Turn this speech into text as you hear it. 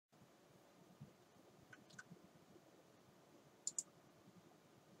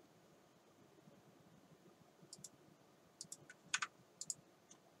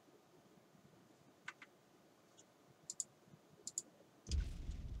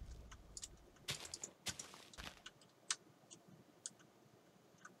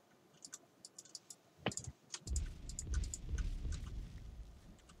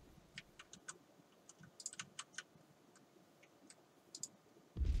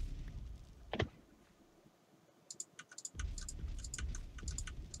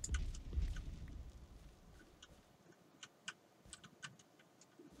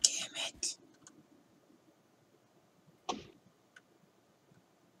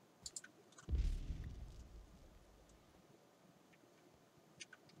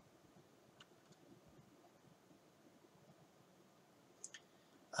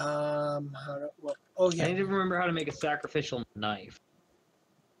How do, well, oh yeah. I need to remember how to make a sacrificial knife.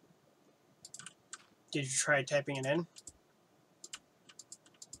 Did you try typing it in?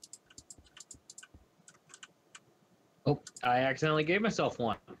 Oh, I accidentally gave myself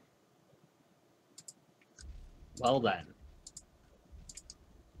one. Well then.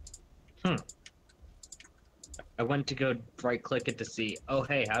 I went to go right-click it to see, oh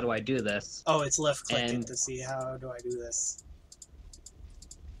hey, how do I do this? Oh, it's left-click And it to see how do I do this.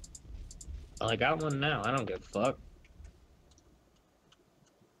 well, I got one now. I don't give a fuck.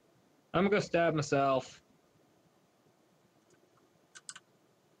 I'm gonna go stab myself.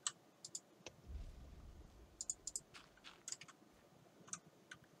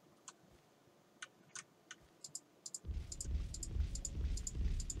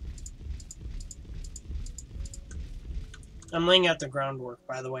 I'm laying out the groundwork,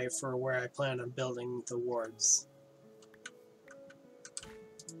 by the way, for where I plan on building the wards.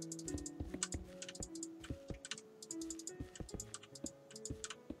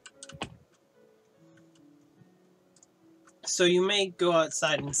 So you may go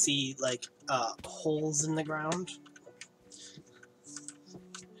outside and see, like, holes in the ground.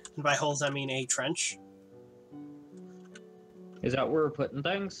 And by holes, I mean a trench. Is that where we're putting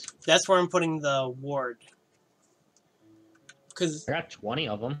things? That's where I'm putting the ward. Cause I got 20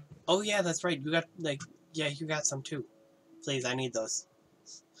 of them. oh yeah, that's right. You got yeah, you got some too. Please, I need those.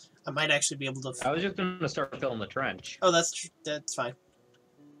 I might actually be able to. I was just gonna start filling the trench. Oh, that's fine.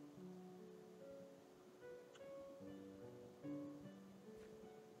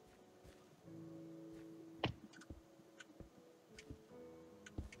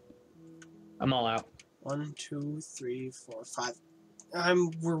 I'm all out. 1, 2, 3, 4, 5.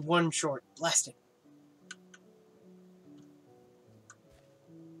 We're one short. Blast it.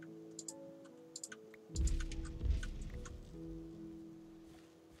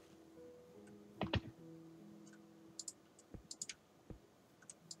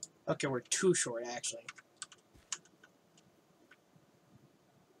 Okay, we're 2 short actually.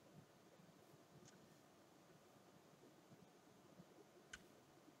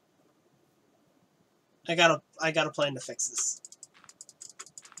 I got a plan to fix this.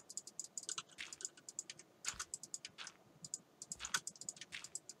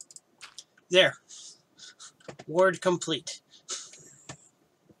 There. Ward complete.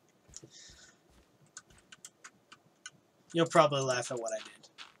 You'll probably laugh at what I did.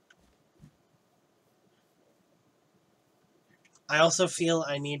 I also feel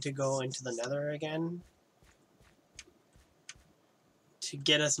I need to go into the nether again to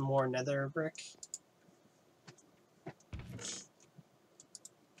get us more nether brick.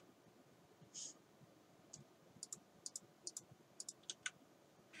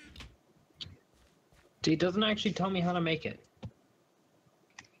 See, it doesn't actually tell me how to make it.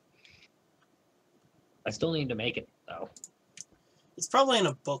 I still need to make it, though. It's probably in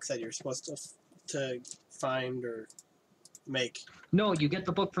a book that you're supposed to find or make. No, you get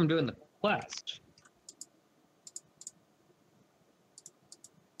the book from doing the quest.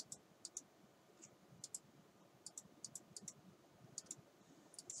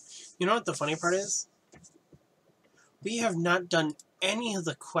 You know what the funny part is? We have not done any of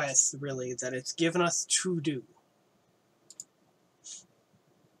the quests, really, that it's given us to do.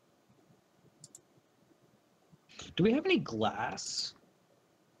 Do we have any glass?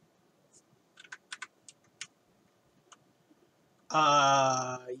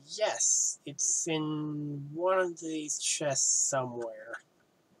 Yes. It's in one of these chests somewhere.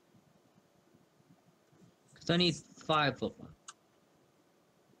 Because I need 5 of them.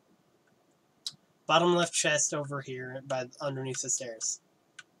 Bottom left chest over here, underneath the stairs.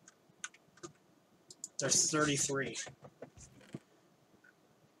 There's 33.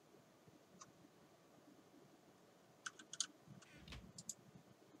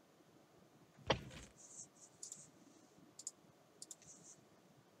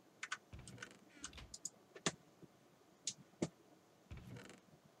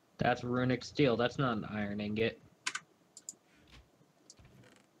 That's runic steel. That's not an iron ingot.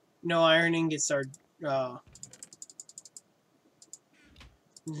 No, iron ingots are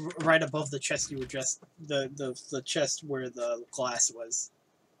right above the chest you were just the chest where the glass was.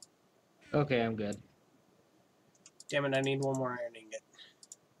 Okay, I'm good. Damn it! I need one more iron ingot.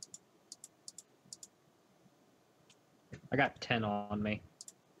 I got 10 on me.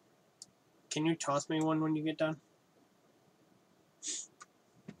 Can you toss me one when you get done?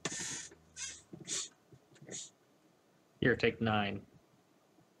 Here, take 9.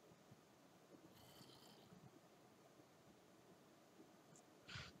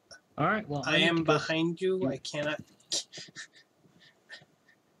 All right. Well, I am behind you. I cannot.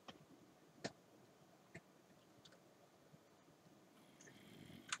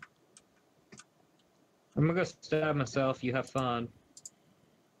 I'm gonna go stab myself. You have fun.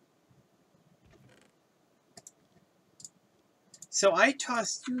 So I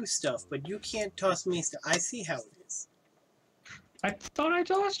tossed you stuff, but you can't toss me stuff. I see how it is. I thought I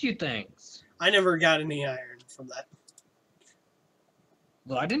tossed you things. I never got any iron from that.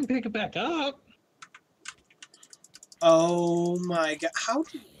 Well, I didn't pick it back up. Oh my god. How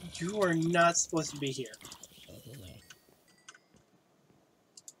did... You are not supposed to be here.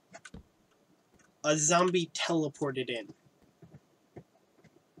 A zombie teleported in.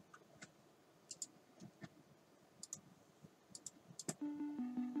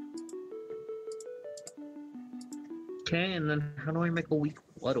 Okay, and then how do I make a weak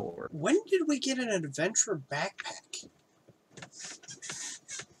blood orb? When did we get an adventure backpack?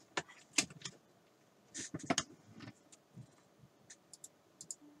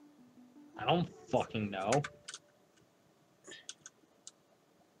 I don't fucking know.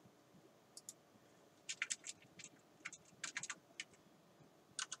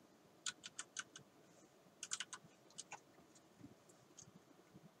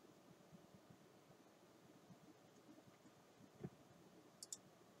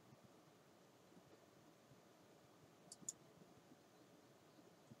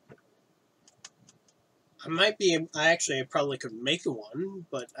 I probably could make one,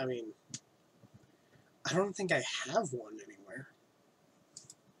 but I mean, I don't think I have one anywhere.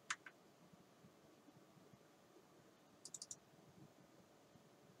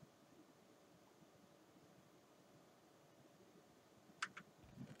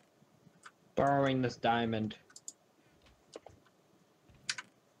 Borrowing this diamond.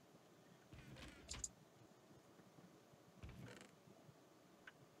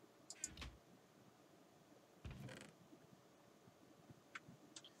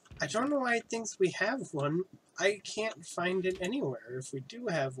 I don't know why it thinks we have one. I can't find it anywhere if we do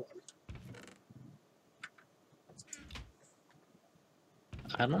have one.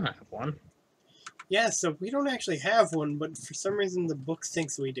 I don't have one. Yeah, so we don't actually have one, but for some reason the book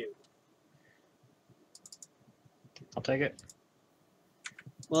thinks we do. I'll take it.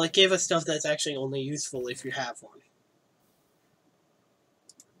 Well, it gave us stuff that's actually only useful if you have one.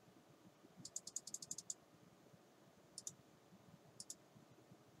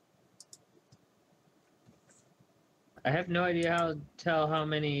 I have no idea how to tell how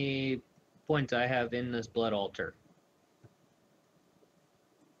many points I have in this blood altar.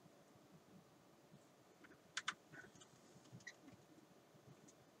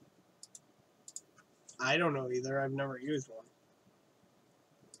 I don't know either. I've never used one.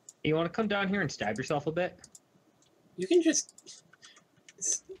 You want to come down here and stab yourself a bit? You can just...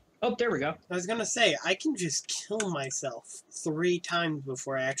 Oh, there we go. I was gonna say, I can just kill myself 3 times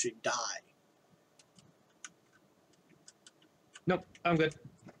before I actually die. Nope, I'm good.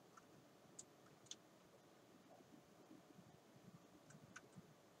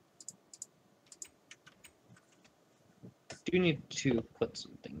 Do need to put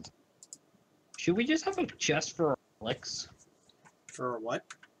some things. Should we just have a chest for our relics? For what?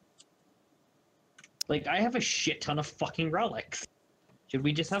 Like, I have a shit ton of fucking relics. Should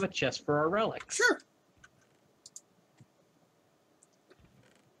we just have a chest for our relics? Sure.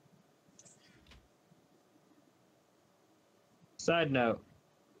 Side note.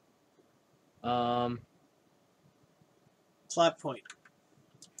 Plot point.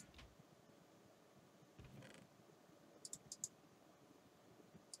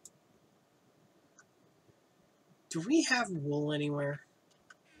 Do we have wool anywhere?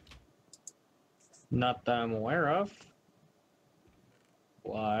 Not that I'm aware of.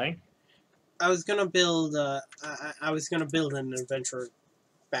 Why? I was gonna build. I was gonna build an adventure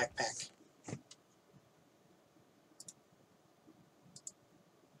backpack.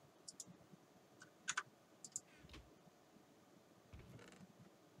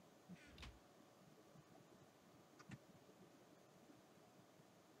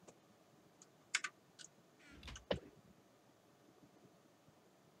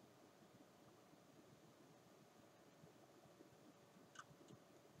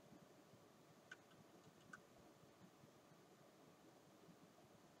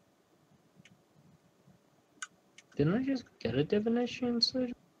 Didn't I just get a divination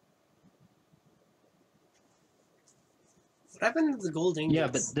surgery? What happened to the gold ingots? Yeah,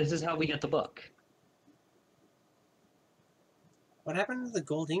 but this is how we get the book. What happened to the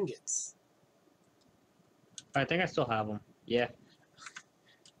gold ingots? I think I still have them. Yeah.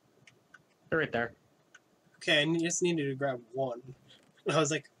 They're right there. Okay, I just needed to grab one. I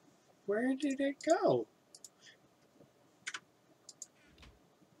was like, where did it go?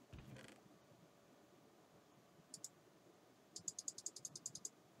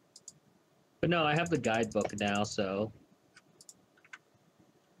 But no, I have the guidebook now, so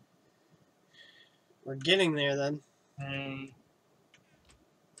We're getting there then. hey.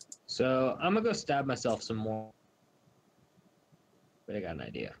 So I'm gonna go stab myself some more. But I got an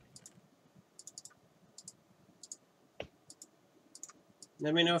idea.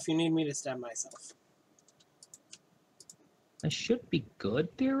 Let me know if you need me to stab myself. I should be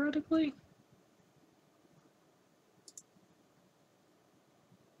good theoretically.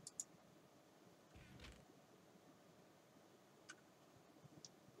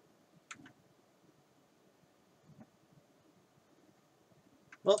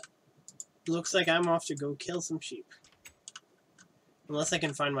 Well, looks like I'm off to go kill some sheep. Unless I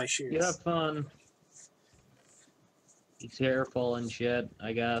can find my shears. You have fun. Be careful and shit,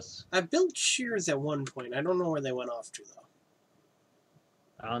 I guess. I built shears at one point. I don't know where they went off to, though.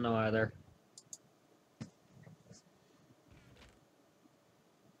 I don't know either.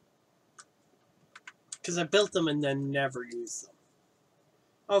 Because I built them and then never used them.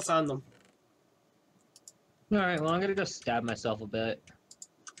 Oh, found them. Alright, well, I'm gonna go stab myself a bit.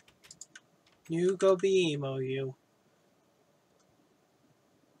 You go be emo, you.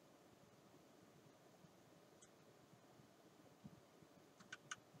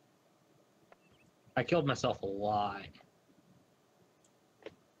 I killed myself a lot.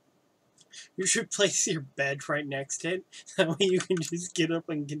 You should place your bed right next to it. That way you can just get up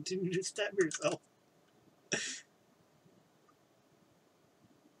and continue to stab yourself.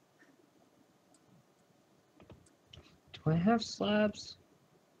 Do I have slabs?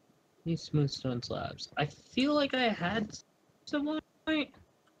 These smooth stone slabs. I feel like I had some one point.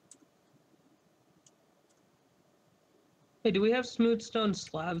 Hey, do we have smooth stone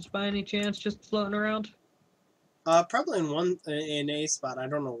slabs by any chance just floating around? Probably in a spot. I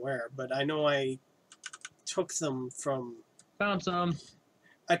don't know where, but I know I took them from. Found some.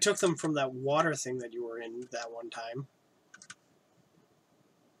 I took them from that water thing that you were in that one time.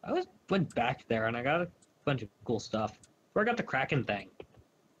 Went back there and I got a bunch of cool stuff. Where I got the Kraken thing.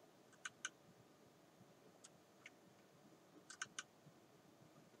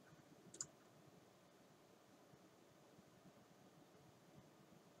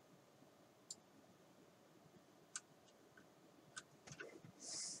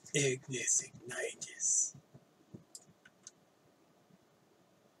 Ignis Ignitus.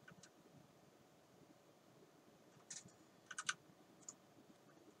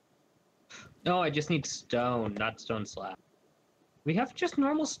 No, I just need stone, not stone slab. We have just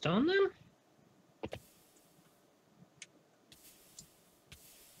normal stone then?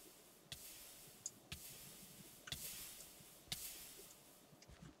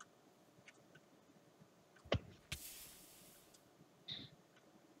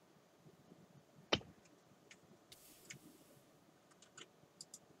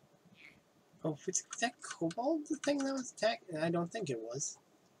 Oh, was that Cobalt the thing that was attacking? I don't think it was.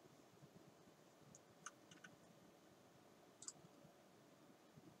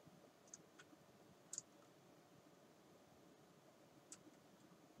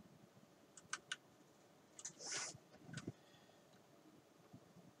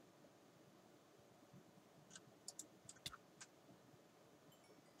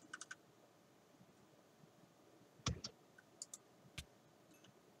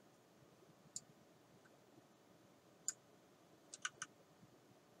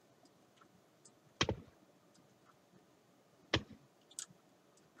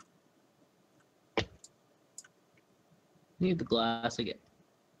 Need the glass again.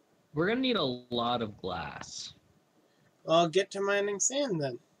 We're gonna need a lot of glass. I'll get to mining sand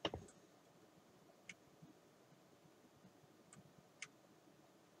then.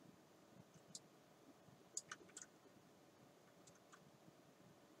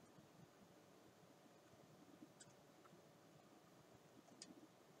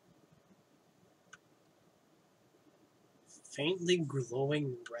 Faintly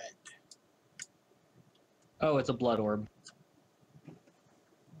glowing red. Oh, it's a blood orb.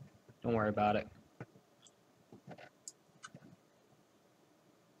 Don't worry about it.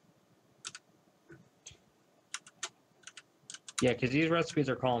 Yeah, because these recipes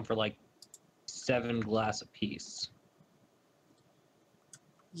are calling for like 7 glass apiece.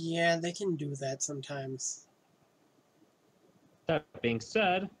 Yeah, they can do that sometimes. That being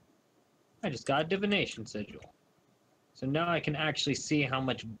said, I just got a divination sigil. So now I can actually see how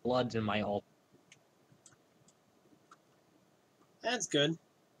much blood's in my altar. That's good.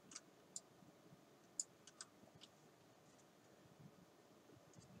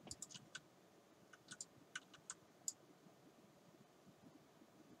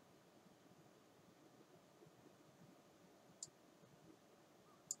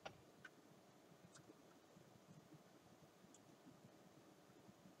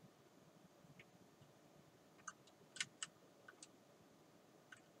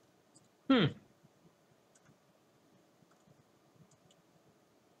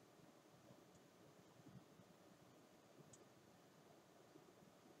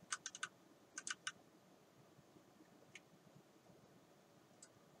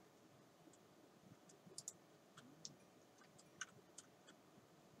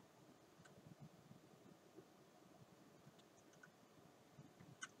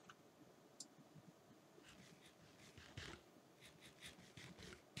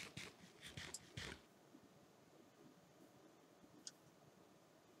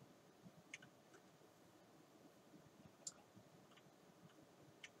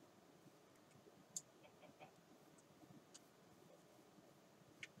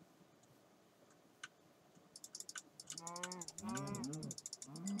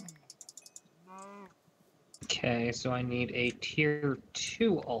 Okay, so I need a tier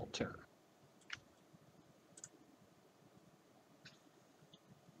 2 altar.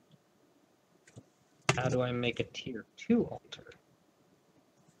 How do I make a tier 2 altar?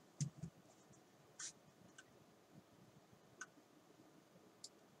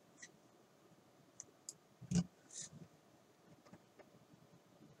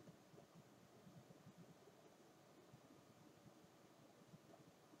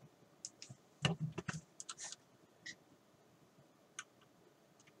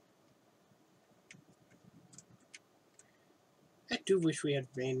 I do wish we had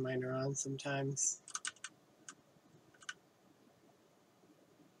Vein Miner on sometimes.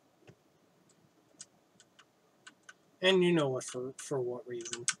 And you know what, for what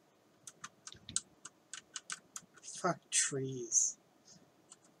reason. Fuck trees.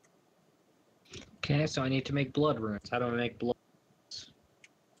 Okay, so I need to make blood runes. How do I make blood runes?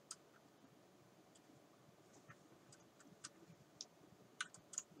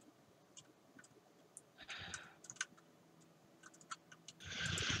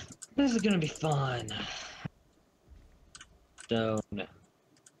 This is gonna be fun. Stone.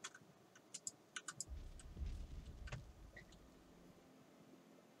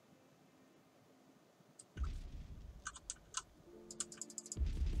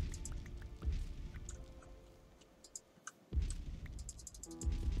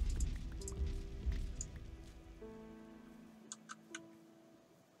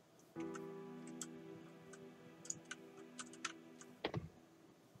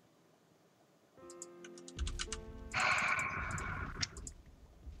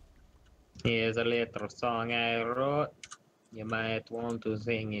 Here's a little song I wrote. You might want to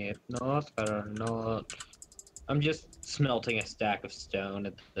sing it note for note. I'm just smelting a stack of stone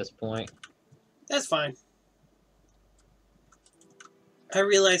at this point. That's fine. I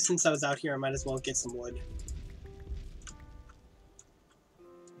realized since I was out here, I might as well get some wood.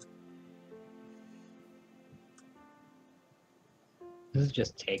 This is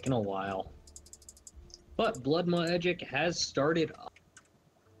just taking a while. But Blood Magic has started up.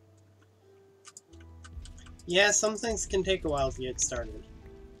 Yeah, some things can take a while to get started.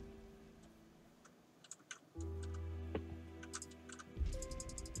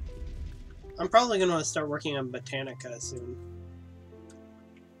 I'm probably going to start working on Botanica soon.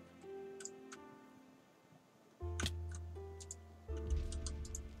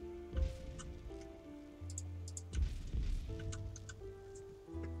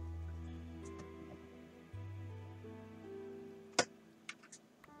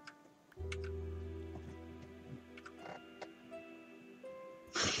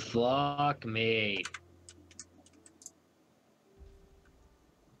 Fuck me.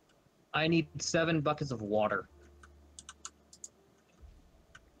 I need 7 buckets of water.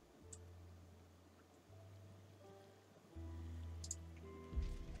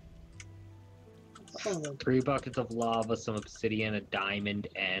 Oh, 3 buckets of lava, some obsidian, a diamond,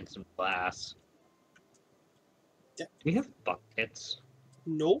 and some glass. Yeah. Do we have buckets?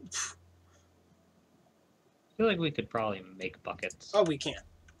 nope. I feel like we could probably make buckets. Oh, we can't.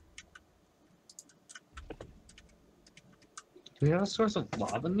 Do we have a source of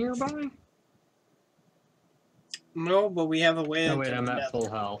lava nearby? No, but we have a way Oh into wait, the I'm at nether. full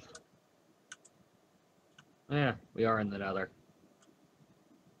health. Yeah, we are in the nether.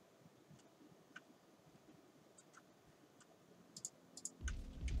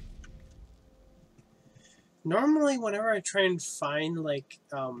 Normally, whenever I try and find, like,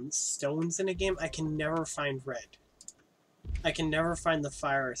 stones in a game, I can never find red. I can never find the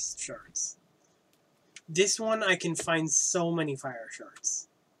fire shards. This one, I can find so many fire shards.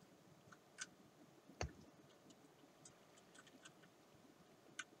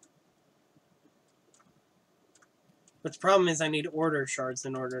 But the problem is I need order shards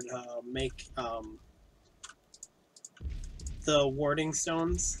in order to make, the warding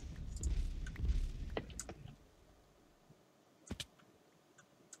stones.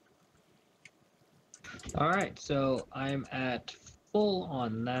 Alright, so I'm at full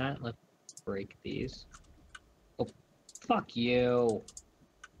on that. Let's break these. Oh, fuck you.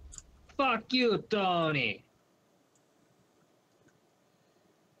 Fuck you, Tony.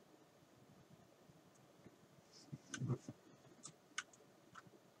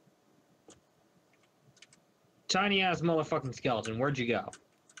 Tiny ass motherfucking skeleton, where'd you go?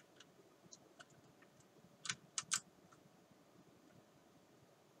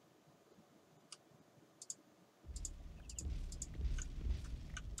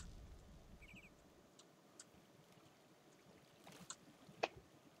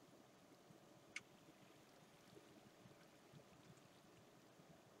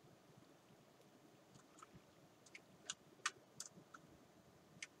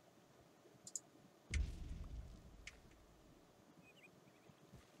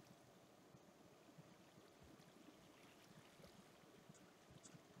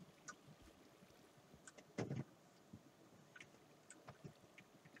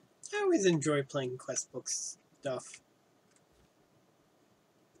 always enjoy playing quest book stuff.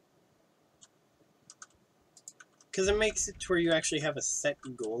 Because it makes it to where you actually have a set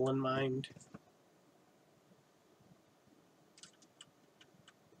goal in mind.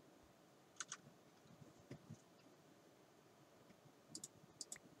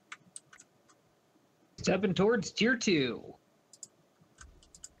 Stepping towards tier 2.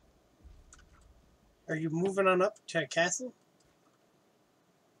 Are you moving on up to a castle?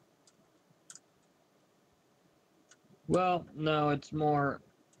 Well, no, it's more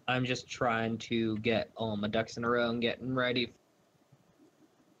I'm just trying to get all my ducks in a row and getting ready for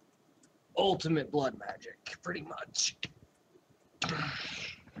ultimate blood magic, pretty much.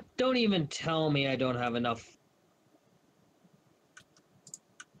 Don't even tell me I don't have enough.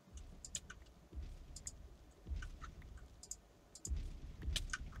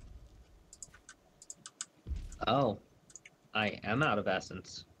 Oh, I am out of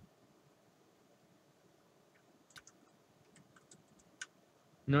essence.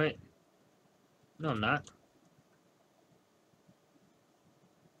 No, wait. No, I'm not.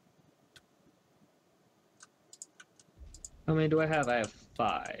 How many do I have? I have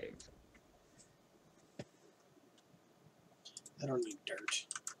 5. I don't need dirt.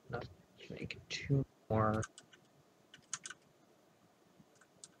 Let's make 2 more.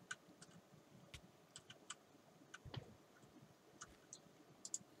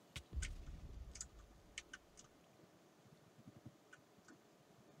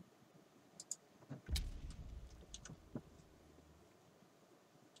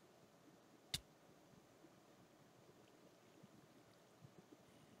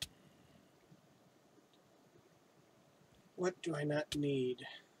 What do I not need?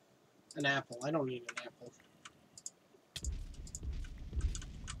 An apple. I don't need an apple.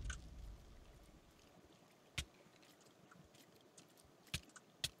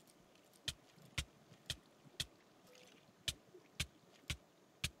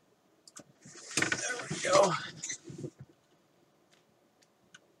 There we go.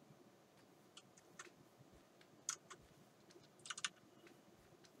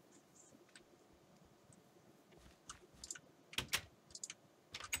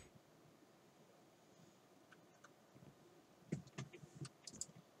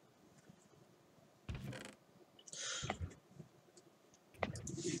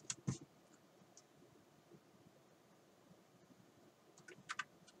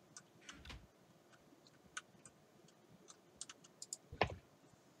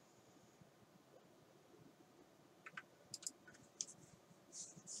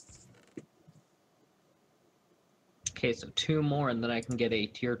 Okay, so 2 more and then I can get a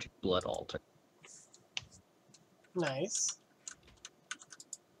tier 2 blood altar. Nice.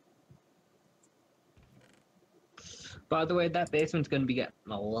 By the way, that basement's gonna be getting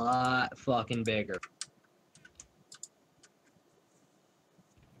a lot fucking bigger.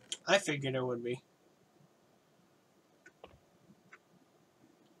 I figured it would be.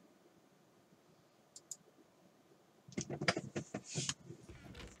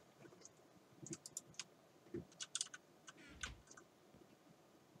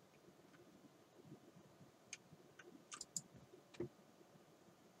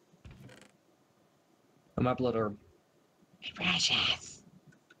 Oh, my blood orb. Precious.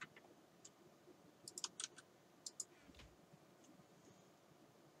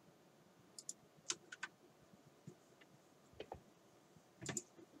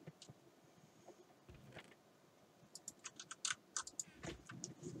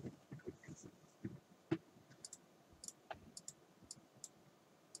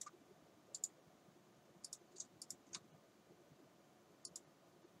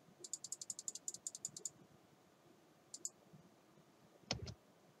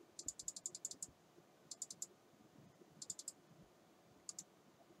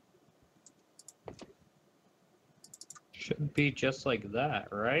 Should be just like that,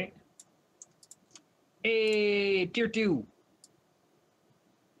 right? Hey, tier 2.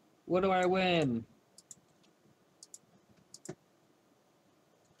 What do I win?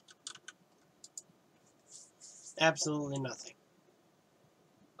 Absolutely nothing.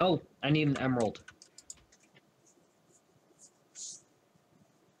 Oh, I need an emerald.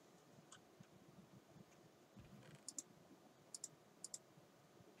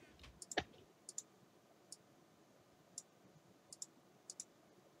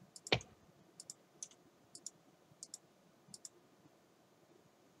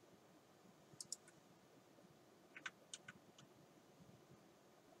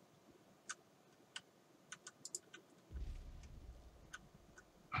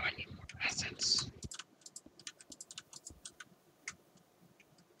 Oh, I need more essence.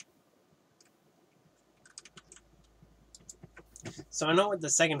 So I know what the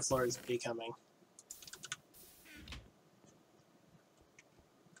second floor is becoming.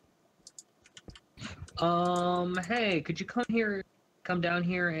 Hey, could you come down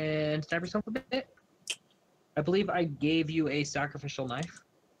here and stab yourself a bit? I believe I gave you a sacrificial knife.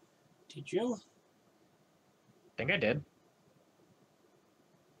 Did you? I think I did.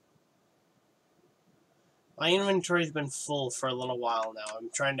 My inventory's been full for a little while now.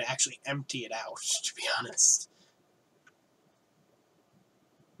 I'm trying to actually empty it out, to be honest.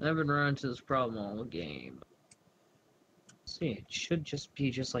 I've been running into this problem all game. Let's see, it should just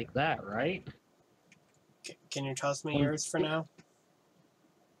be just like that, right? Can you toss me yours for now?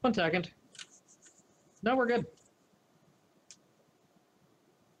 1 second. No, we're good.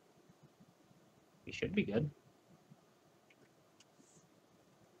 We should be good.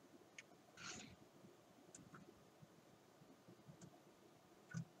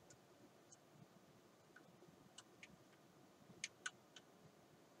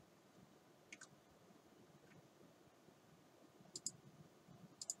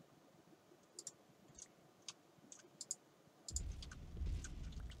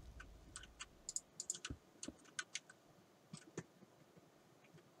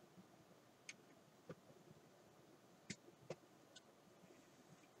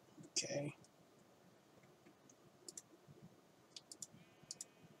 Okay.